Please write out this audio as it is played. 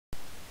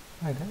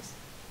Hi guys,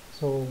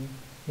 so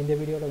இந்த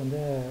வீடியோவில்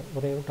வந்து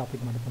ஒரே ஒரு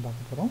டாபிக் மட்டும் தான்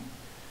பார்க்க போகிறோம்.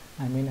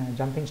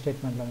 ஜம்பிங்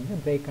ஸ்டேட்மெண்ட்டில் வந்து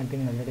பிரேக்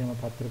கண்டினியூ ஆல்ரெடி நம்ம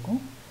பார்த்துருக்கோம்.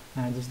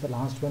 And this the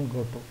last one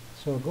coat.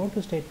 So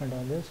coat statement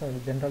வந்து ஸோ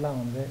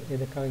ஜென்ரலாக வந்து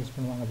எதுக்காக யூஸ்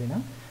பண்ணுவாங்க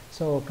அப்படின்னா,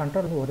 ஸோ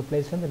கண்ட்ரோல் வந்து ஒரு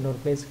பிளேஸ்லேருந்து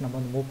இன்னொரு பிளேஸ்க்கு நம்ம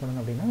வந்து மூவ்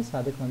பண்ணணும் அப்படின்னா ஸோ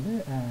அதுக்கு வந்து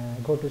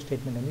கோட்டு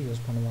ஸ்டேட்மெண்ட் வந்து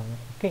யூஸ் பண்ணுவாங்க.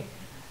 ஓகே,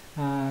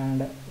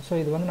 அண்ட் ஸோ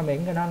இது வந்து நம்ம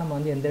எங்கன்னா நம்ம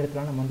வந்து எந்த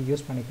இடத்துல நம்ம வந்து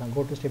யூஸ் பண்ணிக்கலாம்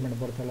கோட்டு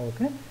ஸ்டேட்மெண்ட்டை பொறுத்த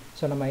அளவுக்கு.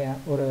 ஸோ நம்ம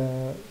ஒரு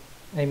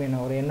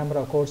ஒரு n number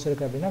of கோர்ஸ்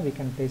இருக்குது அப்படின்னா we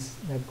can place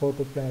go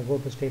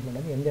to statement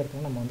வந்து எந்த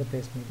இடத்துல நம்ம வந்து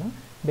ப்ளேஸ் பண்ணிக்கலாம்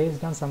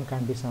பேஸ்ட் ஆன் சம்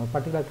கண்டிஷன். ஒரு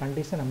பர்டிகுலர்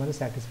கண்டிஷன் நம்ம வந்து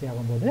சாட்டிஸ்ஃபை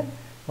ஆகும்போது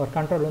ஒரு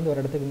கண்ட்ரோல் வந்து ஒரு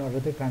இடத்துக்கு இன்னொரு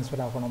இடத்துக்கு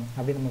ட்ரான்ஸ்ஃபர் ஆகணும்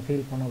அப்படின்னு நம்ம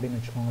ஃபீல் பண்ணோம் அப்படின்னு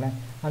வச்சுக்கோங்களேன்,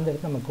 அந்த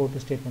இடத்துல நம்ம go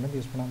to ஸ்டேட்மெண்ட் வந்து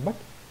யூஸ் பண்ணலாம்.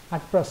 பட்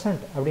அட்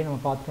ப்ரெசென்ட் அப்படின்னு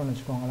நம்ம பார்த்துட்டோம்னு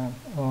வச்சுக்கோங்களேன்,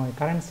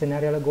 கரண்ட்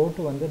சினாரியோவில் go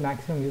to வந்து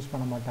மேக்ஸிமம் யூஸ்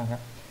பண்ண மாட்டாங்க.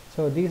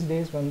 ஸோ தீஸ்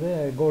டேஸ் வந்து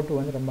go to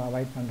வந்து ரொம்ப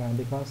அவாய்ட் பண்ணுறாங்க.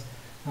 பிகாஸ்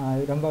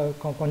ரொம்ப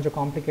கொஞ்சம்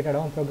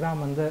காம்ப்ளிகேட்டடாகவும்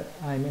ப்ரோக்ராம் வந்து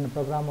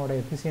ப்ரோக்ராமோட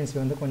எஃபிஷியன்சி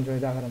வந்து கொஞ்சம்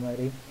இதாகிற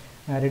மாதிரி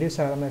ரெடியூஸ்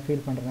ஆகிற மாதிரி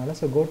ஃபீல் பண்ணுறதுனால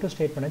ஸோ go to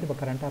ஸ்டேட்மெண்ட் இப்போ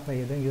கரண்ட்டாக இப்போ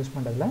எதுவும் யூஸ்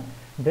பண்ணுறதில்ல.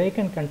 பிரேக்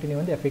அண்ட் கண்டினியூ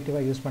வந்து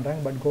எஃபெக்டிவாக யூஸ் பண்ணுறாங்க,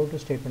 பட் go to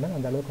ஸ்டேட்மெண்ட்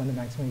அந்த அளவுக்கு வந்து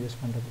மேக்ஸிமம் யூஸ்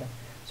பண்ணுறதில்ல.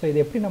 ஸோ இது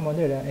எப்படி நம்ம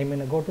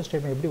வந்து go to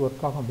ஸ்டேட்மெண்ட் எப்படி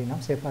ஒர்க் ஆகும் அப்படின்னா,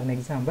 சே ஃபார் அன்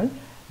எக்ஸாம்பிள்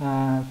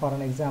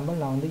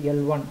நான் வந்து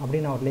L1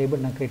 அப்படின்னு நான் ஒரு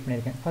லேபிள் நான் க்ரியேட்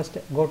பண்ணியிருக்கேன். ஃபஸ்ட்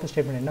go to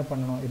ஸ்டேட்மெண்ட் என்ன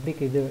பண்ணணும்,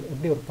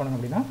 எப்படி ஒர்க் பண்ணணும்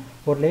அப்படின்னா,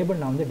 ஒரு லேபிள்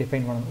நான் வந்து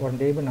டிஃபைன் பண்ணணும், ஒரு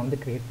லேபிள் நான் வந்து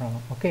க்ரியேட்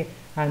பண்ணணும். Okay,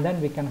 and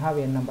then we can have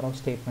n number of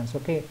statements.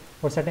 Okay,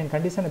 ஒரு சர்டன்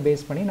கண்டிஷனை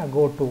பேஸ் பண்ணி நான்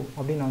go to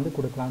அப்படின்னு நான் வந்து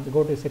கொடுக்கலாம்.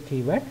 go to is a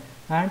keyword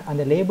and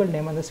அந்த லேபிள்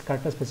நேம் வந்து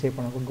கரெக்டாக ஸ்பெசிஃபை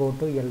பண்ணணும். go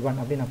to L1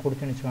 அப்படின்னு நான்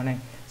கொடுத்தேன்னு வச்சுக்கோனேன்.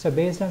 So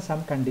based on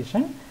some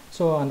condition,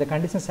 so அந்த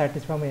கண்டிஷன்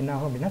சாட்டிஸ்ஃபை என்ன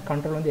ஆகும் அப்படின்னா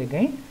கண்ட்ரோல் வந்து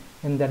எகைன்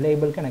இந்த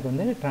லேபிளுக்கு எனக்கு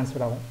வந்து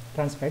ட்ரான்ஸ்ஃபர்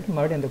ஆகிட்டு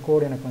மறுபடியும் அந்த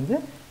கோடு எனக்கு வந்து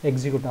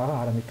எக்ஸிக்யூட் ஆக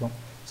ஆரம்பிக்கும்.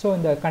 ஸோ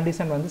இந்த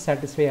கண்டிஷன் வந்து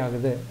சாட்டிஸ்ஃபை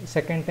ஆகுது,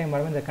 செகண்ட் டைம்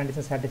மறுபடியும் இந்த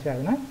கண்டிஷன் சாட்டிஸ்ஃபை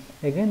ஆகுதுன்னா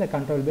எகைன் இந்த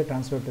control by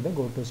transfer to the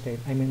go to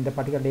state. இந்த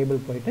பர்டிகுலர்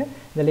லேபிள் போயிட்டு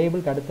இந்த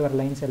லேபிளுக்கு அடுத்து வர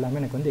லைன்ஸ் எல்லாமே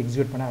எனக்கு வந்து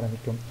எக்ஸிக்யூட் பண்ண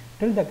ஆரம்பிக்கும்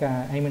till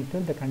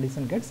the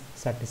condition gets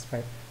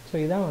satisfied. So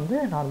இதான் வந்து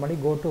நார்மலி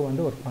go to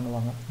வந்து ஒர்க்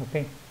பண்ணுவாங்க.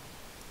 ஓகே,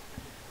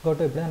 go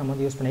to இப்படி தான் நம்ம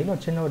வந்து யூஸ் பண்ணிக்கலாம்.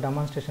 ஒரு சின்ன ஒரு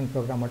டெமான்ஸ்ட்ரேஷன்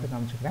ப்ரோக்ராம் மட்டும்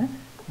காமிச்சுக்கிறேன்.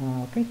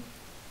 Okay,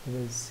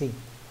 we'll see.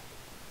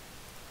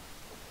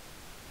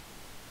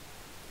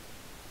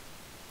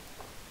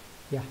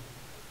 யா,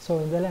 ஸோ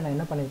இதில் நான்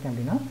என்ன பண்ணியிருக்கேன்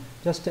அப்படின்னா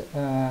ஜஸ்ட்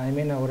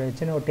ஒரு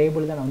சின்ன ஒரு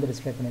டேபிள் தான் நான் வந்து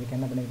டிஸ்பிளே பண்ணியிருக்கேன்.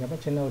 என்ன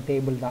பண்ணியிருக்கேன், சின்ன ஒரு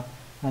டேபிள் தான்.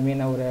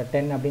 ஒரு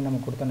 10 அப்படின்னு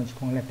நம்ம கொடுத்தோன்னு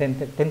வச்சுக்கோங்களேன்.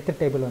 டென்த்து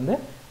டேபிள் வந்து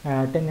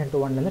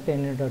 10x1லேருந்து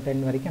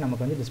 10x10 வரைக்கும்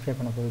நமக்கு வந்து டிஸ்பிளே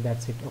பண்ண போகுது.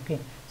 That's it. ஓகே,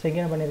 ஸோ இங்கே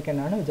என்ன பண்ணியிருக்கேன்,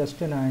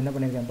 நான் என்ன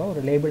பண்ணியிருக்கேன்ப்பா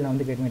ஒரு லேபிள் நான்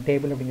வந்து கிரியேட் பண்ணி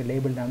டேபிள் அப்படிங்கிற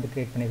லேபிள் நான் வந்து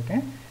கிரியேட்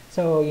பண்ணியிருக்கேன்.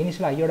 ஸோ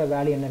இனிஷியல் ஐயோட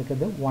வேல்யூ என்ன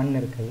இருக்குது, 1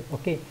 இருக்குது.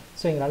 ஓகே,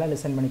 ஸோ எங்களால்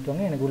லிசன்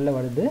பண்ணிக்கோங்க, எனக்கு உள்ளே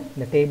வருது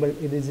இந்த டேபிள்,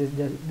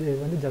 இது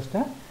வந்து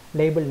ஜஸ்ட்டாக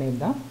லேபிள்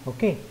நேம் தான்.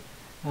 ஓகே,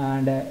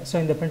 அண்ட் ஸோ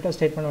இந்த பிரிண்டர்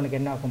ஸ்டேட்மெண்ட் உனக்கு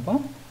என்ன ஆகும்ப்பா,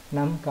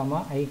 num,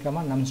 i,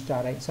 num star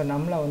i. So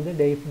நம்மளை வந்து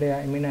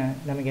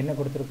நமக்கு என்ன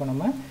கொடுத்துருக்கோம்,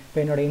 நம்ம இப்போ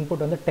என்னோடய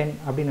இன்புட் வந்து 10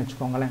 அப்படின்னு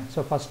வச்சுக்கோங்களேன்.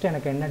 ஸோ ஃபஸ்ட்டு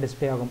எனக்கு என்ன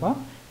டிஸ்பிளே ஆகும்ப்பா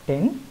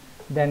 10,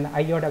 தென்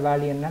ஐயோட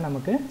வேல்யூ என்ன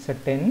நமக்கு, ஸோ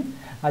 10,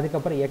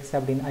 அதுக்கப்புறம் எக்ஸ்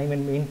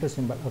அப்படின்னு இன்ட்டு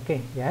சிம்பிள். ஓகே,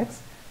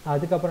 எக்ஸ்,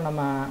 அதுக்கப்புறம்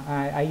நம்ம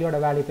ஐயோட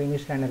வேல்யூ இப்போ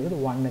இங்கிலீஷில் என்ன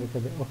இருக்குது, 1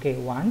 இருக்குது. ஓகே,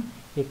 1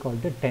 ஈக்குவல்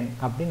டு 10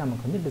 அப்படின்னு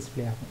நமக்கு வந்து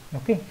டிஸ்பிளே ஆகும்.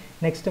 ஓகே,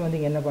 நெக்ஸ்ட்டு வந்து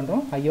என்ன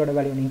பண்ணுறோம், ஐயோட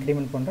வேல்யூ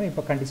இன்க்ரிமெண்ட் பண்ணுறோம்.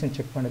 இப்போ கண்டிஷன்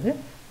செக் பண்ணுது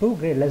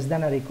 2 less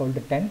than or equal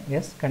to 10.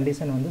 S,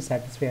 condition வந்து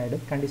சாட்டிஸ்ஃபை ஆகிடுது.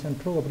 கண்டிஷன்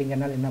ட்ரூ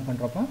அப்படிங்கிறனால என்ன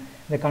பண்ணுறோப்பா,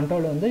 இந்த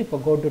கண்ட்ரோல் வந்து இப்போ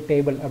go to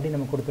டேபிள் அப்படின்னு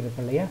நம்ம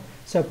கொடுத்துருக்கோம் இல்லையா.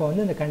 ஸோ இப்போ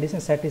வந்து இந்த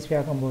கண்டிஷன் சாட்டிஸ்ஃபை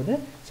ஆகும்போது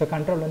ஸோ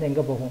கண்ட்ரோல் வந்து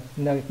எங்கே போகும்,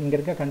 இங்கே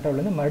இருக்க கண்ட்ரோல்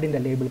வந்து மறுபடியும்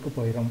இந்த லேபிளுக்கு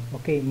போயிடும்.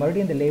 ஓகே,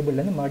 மறுபடியும் இந்த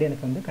லேபிள்லேருந்து மறுபடியும்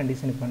எனக்கு வந்து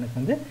கண்டிஷனுக்கு எனக்கு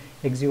வந்து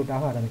எக்ஸிக்யூட்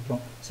ஆக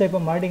ஆரம்பிக்கும். ஸோ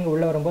இப்போ மறுபடியும் இங்கே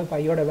உள்ளே வரும்போது இப்போ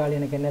ஐயோட வேல்யூ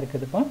எனக்கு என்ன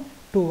இருக்குதுப்பா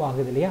 2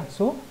 ஆகுது இல்லையா.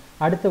 ஸோ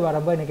அடுத்து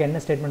வரும்போது எனக்கு என்ன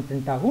ஸ்டேட்மெண்ட்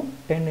பிரிண்ட் ஆகும்,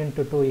 10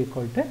 × 2 =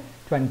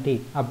 20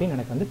 அப்படின்னு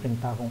எனக்கு வந்து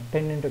பிரிண்ட் ஆகும்.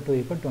 10 × 2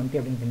 = 20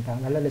 அப்படின்னு பிரிண்ட்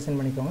ஆகும். நல்லா லிசன்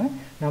பண்ணிக்கோங்க,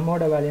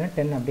 நம்மளோட வேல்யூனா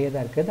 10 அப்படியே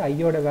தான் இருக்குது,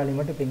 ஐயோட வேல்யூ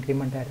மட்டும் இப்போ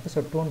இன்க்ரிமெண்ட் ஆகிருக்கு.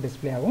 ஸோ 2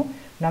 டிஸ்பிளே ஆகும்.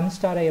 நம்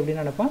ஸ்டார் ஐ எப்படி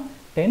நடப்பான்,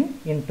 10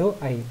 ×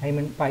 i,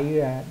 இப்போ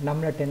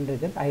நம்மள 10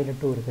 இருக்குது, ஐயில்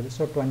 2 இருக்குது.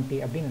 ஸோ 20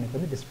 அப்படின்னு எனக்கு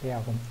வந்து டிஸ்பிளே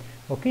ஆகும்.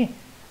 ஓகே,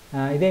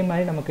 இதே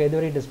மாதிரி நமக்கு எது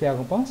வரைக்கும் டிஸ்பிளே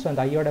ஆகும்ப்பா, ஸோ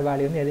அந்த ஐயோட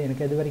வேல்யூ வந்து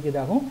எனக்கு எது வரைக்கும்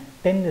இதாகும்,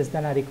 10 less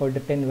than or equal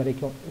to 10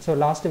 வரைக்கும். ஸோ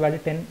லாஸ்ட் வேல்யூ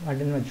 10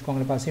 அப்படின்னு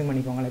வச்சுக்கோங்களேன். இப்போ அசியூம்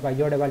பண்ணிக்கோங்களேன், இப்போ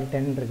ஐயோட வேல்யூ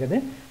 10 இருக்குது,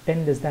 10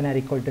 less than or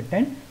equal to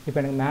 10. இப்போ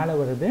எனக்கு மேலே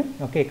வருது.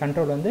 ஓகே,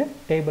 கண்ட்ரோல் வந்து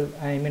டேபிள்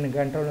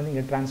கண்ட்ரோல் வந்து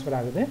இங்கே ட்ரான்ஸ்ஃபர்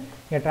ஆகுது.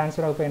 இங்கே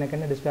ட்ரான்ஸ்ஃபர் ஆகும் எனக்கு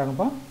என்ன டிஸ்பிளே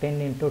ஆகும்ப்பா,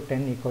 10 ×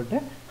 10 =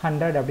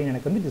 100 அப்படின்னு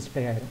எனக்கு வந்து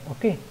டிஸ்பிளே ஆகிடும்.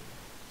 ஓகே,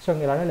 ஸோ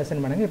உங்களால்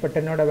லெசன் பண்ணுங்கள். இப்போ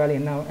 10ஓட வேல்யூ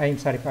என்ன,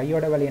 இப்போ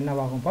ஐயோட வேல்யூ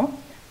என்னவாகும்ப்பா,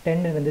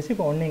 10 இருந்துச்சு,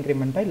 இப்போ 1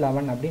 இன்க்ரிமெண்ட் ஆகி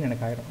 11 அப்படின்னு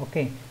எனக்கு ஆயிடும்.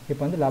 ஓகே,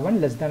 இப்போ வந்து 11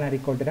 less than or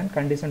equal to 10,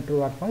 condition true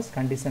or false,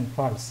 condition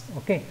falls.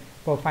 Okay,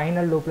 இப்போ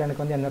ஃபைனல் லூப்பில்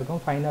எனக்கு வந்து என்ன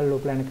இருக்கும், ஃபைனல்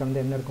லூப்பில் எனக்கு வந்து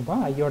என்ன இருக்கும்ப்பா,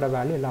 ஐயோட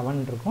வேல்யூ 11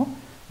 இருக்கும்.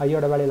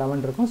 ஐயோட வேல்யூ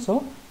 11 இருக்கும். So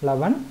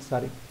 11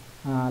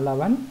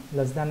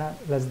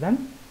 less than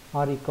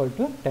or equal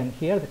to 10.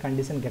 Here the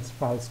condition gets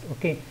false.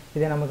 Okay,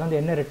 இதை நமக்கு வந்து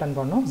என்ன ரிட்டர்ன்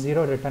பண்ணணும்,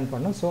 0 ரிட்டர்ன்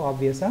பண்ணணும். ஸோ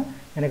ஆப்வியஸாக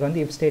எனக்கு வந்து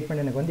இஃப்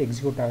ஸ்டேட்மெண்ட் எனக்கு வந்து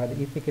எக்ஸிக்யூட் ஆகாது.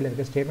 இஃப் கீழே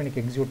இருக்க ஸ்டேட்மெண்ட்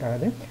எனக்கு எக்ஸிக்யூட்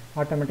ஆகாது,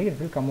 automatic it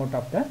will come out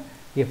of the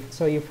if.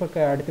 So இஃப்க்கு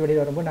அடுத்த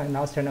வெளியில் வரும்போது நான்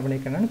லாஸ்ட் என்ன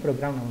பண்ணியிருக்கேன்னா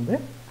ப்ரோக்ராம் நான் வந்து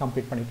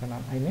கம்ப்ளீட் பண்ணிட்டேன்.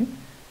 நான்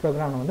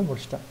ப்ரோக்ராம் நான் வந்து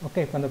முடிச்சிட்டேன். ஓகே,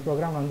 இப்போ அந்த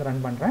ப்ரோக்ராம் நான் வந்து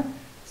ரன் பண்ணுறேன்.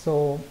 ஸோ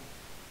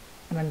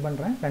ரன்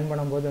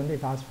பண்ணும்போது வந்து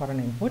it ask for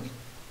an input.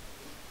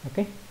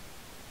 Okay,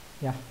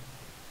 yeah,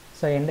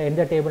 so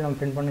எந்த டேபிள் நம்ம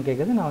பிரிண்ட் பண்ண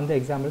கேட்குது நான் வந்து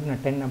எக்ஸாம்பிளுக்கு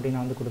நான் 10 அப்படின்னு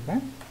நான் வந்து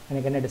கொடுப்பேன்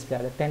எனக்கு என்ன டிஸ்பிளே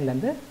ஆகுது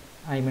 10லேருந்து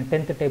ஐ மீன்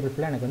 10th டேபிள்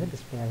ஃபுல்லாக எனக்கு வந்து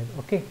டிஸ்பிளே ஆகுது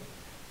okay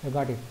you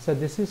got it. So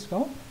this is how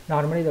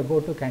normally the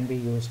Goto can be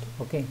used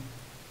okay.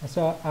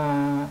 So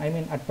I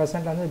mean at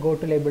present வந்து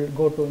Goto label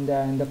Goto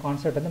இந்த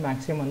கான்செப்ட் வந்து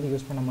மேக்ஸிமம் வந்து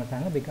யூஸ் பண்ண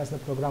மாட்டாங்க பிகாஸ் the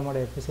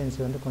ப்ரோக்ராமோட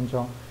எஃபிஷியன்சி வந்து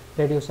கொஞ்சம்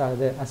ரெடியூஸ்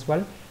ஆகுது as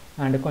well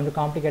அண்ட் கொஞ்சம்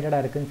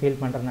காம்ப்ளிகேட்டடாக இருக்குன்னு ஃபீல்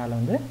பண்ணுறதுனால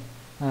வந்து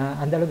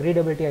அந்தளவுக்கு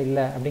ரீடபிலிட்டியாக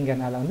இல்லை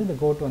அப்படிங்கிறனால வந்து இந்த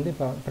Goto வந்து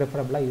இப்போ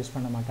ப்ரிஃபரபுளாக யூஸ்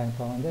பண்ண மாட்டாங்க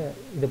இப்போ வந்து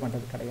இது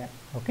பண்ணுறது கிடையாது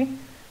ஓகே.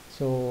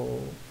 ஸோ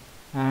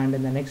அண்ட்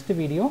இந்த next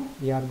video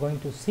we are going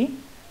to see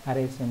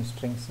arrays and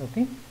strings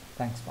okay.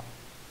 Thanks for